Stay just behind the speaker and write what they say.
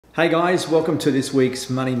Hey guys, welcome to this week's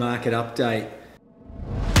Money Market Update.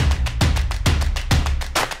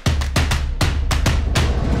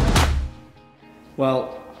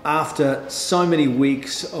 Well, after so many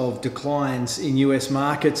weeks of declines in US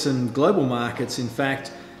markets and global markets, in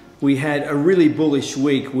fact, we had a really bullish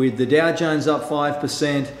week with the Dow Jones up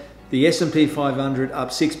 5%, the S&P 500 up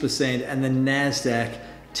 6%, and the NASDAQ,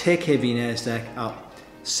 tech-heavy NASDAQ, up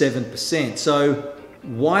 7%. So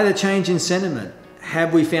why the change in sentiment?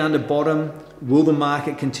 Have we found a bottom? Will the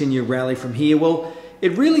market continue to rally from here? Well,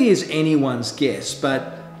 it really is anyone's guess,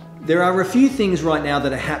 but there are a few things right now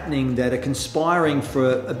that are happening that are conspiring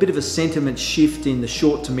for a bit of a sentiment shift in the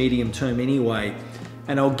short to medium term anyway.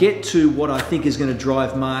 And I'll get to what I think is going to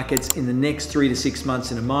drive markets in the next 3 to 6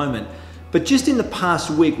 months in a moment. But just in the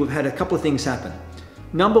past week, we've had a couple of things happen.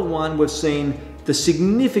 Number one, we've seen the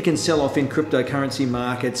significant sell-off in cryptocurrency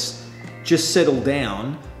markets just settle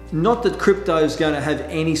down. Not that crypto is going to have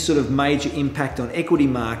any sort of major impact on equity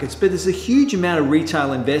markets, but there's a huge amount of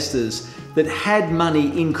retail investors that had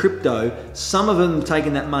money in crypto, some of them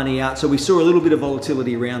taking that money out, so we saw a little bit of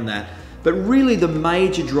volatility around that. But really the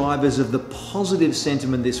major drivers of the positive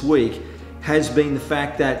sentiment this week has been the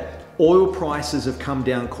fact that oil prices have come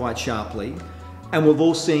down quite sharply, and we've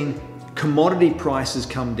all seen commodity prices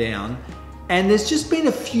come down. And there's just been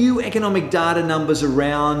a few economic data numbers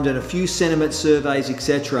around and a few sentiment surveys,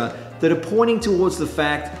 etc., that are pointing towards the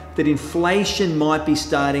fact that inflation might be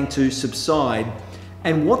starting to subside.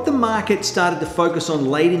 And what the market started to focus on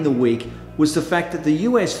late in the week was the fact that the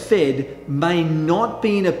US Fed may not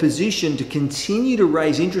be in a position to continue to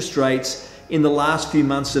raise interest rates in the last few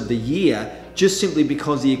months of the year, just simply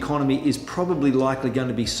because the economy is probably likely going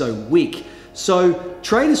to be so weak. So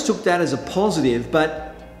traders took that as a positive, but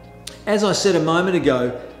as I said a moment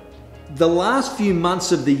ago, the last few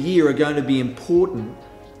months of the year are going to be important.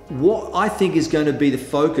 What I think is going to be the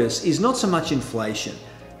focus is not so much inflation.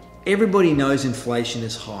 Everybody knows inflation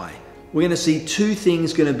is high. We're going to see two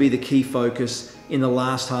things going to be the key focus in the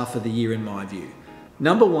last half of the year, in my view.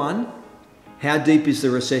 Number one, how deep is the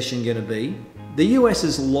recession going to be? The US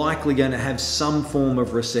is likely going to have some form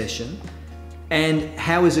of recession, and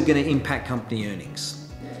how is it going to impact company earnings?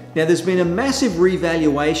 Now, there's been a massive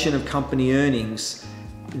revaluation of company earnings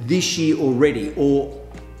this year already, or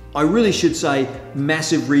I really should say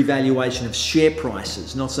massive revaluation of share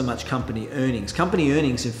prices, not so much company earnings. Company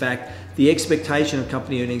earnings, in fact, the expectation of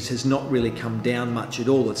company earnings has not really come down much at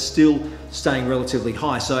all. It's still staying relatively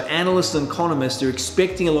high. So analysts and economists are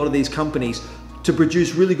expecting a lot of these companies to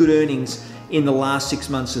produce really good earnings in the last 6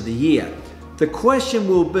 months of the year. The question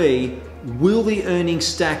will be, will the earnings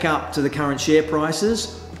stack up to the current share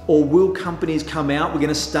prices? Or will companies come out? We're going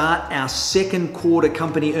to start our second quarter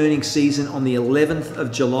company earnings season on the 11th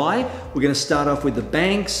of July. We're going to start off with the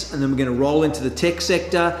banks, and then we're going to roll into the tech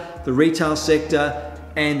sector, the retail sector,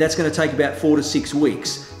 and that's going to take about 4 to 6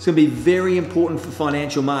 weeks. It's going to be very important for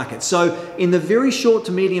financial markets. So in the very short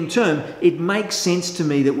to medium term, it makes sense to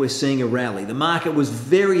me that we're seeing a rally. The market was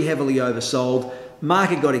very heavily oversold.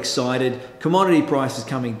 Market got excited. Commodity prices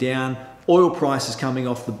coming down. Oil prices coming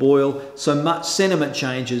off the boil, so much sentiment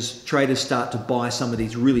changes. Traders start to buy some of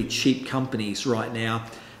these really cheap companies right now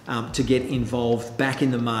to get involved back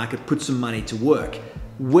in the market, put some money to work.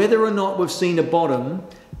 Whether or not we've seen a bottom,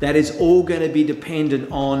 that is all going to be dependent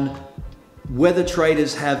on whether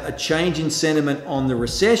traders have a change in sentiment on the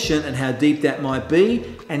recession and how deep that might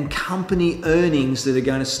be, and company earnings that are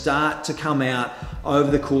going to start to come out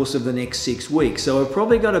over the course of the next 6 weeks. So we've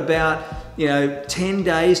probably got about 10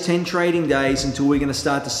 days, 10 trading days until we're going to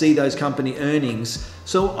start to see those company earnings.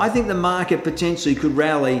 So I think the market potentially could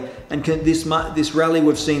rally, and this rally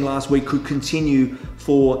we've seen last week could continue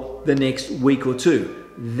for the next week or two.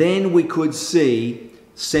 Then we could see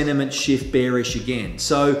sentiment shift bearish again.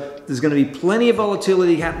 So there's going to be plenty of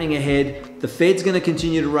volatility happening ahead. The Fed's going to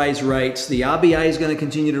continue to raise rates. The RBA is going to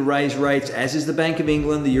continue to raise rates, as is the Bank of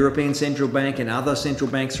England, the European Central Bank, and other central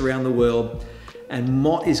banks around the world. And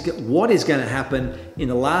what is going to happen in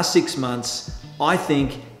the last 6 months, I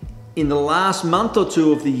think in the last month or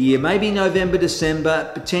two of the year, maybe November,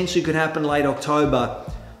 December, potentially could happen late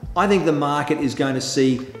October, I think the market is going to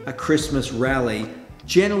see a Christmas rally,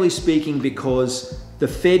 generally speaking, because the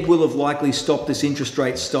Fed will have likely stopped this interest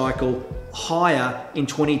rate cycle higher in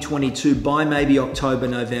 2022 by maybe October,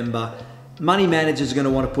 November. Money managers are going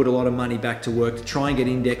to want to put a lot of money back to work to try and get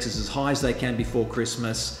indexes as high as they can before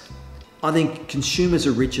Christmas. I think consumers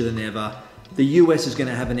are richer than ever. The US is going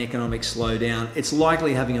to have an economic slowdown. It's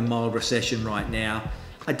likely having a mild recession right now.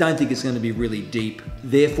 I don't think it's going to be really deep.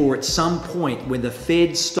 Therefore, at some point when the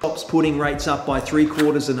Fed stops putting rates up by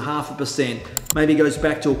 0.75% and 0.5%, maybe goes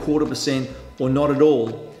back to 0.25% or not at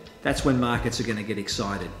all, that's when markets are going to get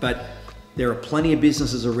excited. But there are plenty of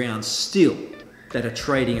businesses around still that are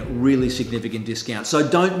trading at really significant discounts. So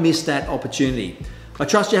don't miss that opportunity. I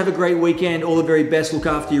trust you have a great weekend. All the very best. Look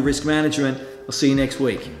after your risk management. I'll see you next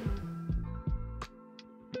week.